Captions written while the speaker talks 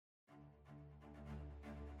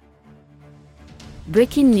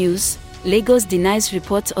Breaking news: Lagos denies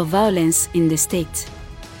report of violence in the state.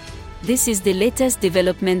 This is the latest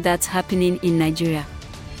development that's happening in Nigeria.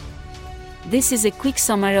 This is a quick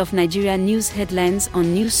summary of Nigeria news headlines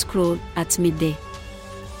on News Scroll at midday.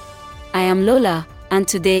 I am Lola, and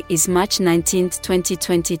today is March 19,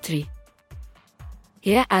 2023.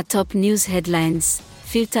 Here are top news headlines,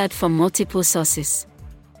 filtered from multiple sources.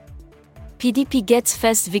 PDP gets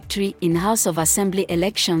first victory in House of Assembly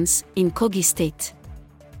elections in Kogi State.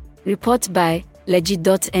 Report by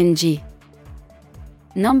Legit.ng.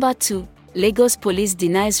 Number 2. Lagos Police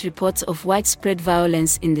denies reports of widespread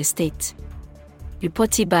violence in the state.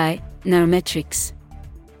 Reported by Nairametrics.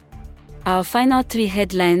 Our final 3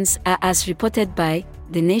 headlines are as reported by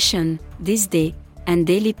The Nation, This Day, and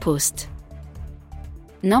Daily Post.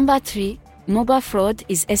 Number 3. Mobile fraud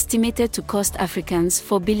is estimated to cost Africans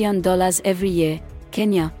 $4 billion every year.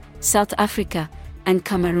 Kenya, South Africa, and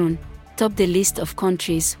Cameroon top the list of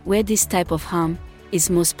countries where this type of harm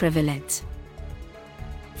is most prevalent.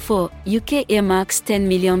 4. UK earmarks £10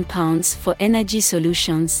 million for energy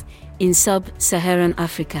solutions in sub-Saharan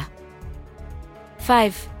Africa.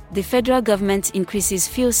 5. The federal government increases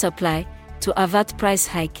fuel supply to avert price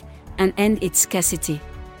hike and end its scarcity.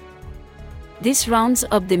 This rounds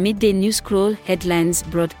up the Midday News Scroll headlines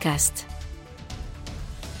broadcast.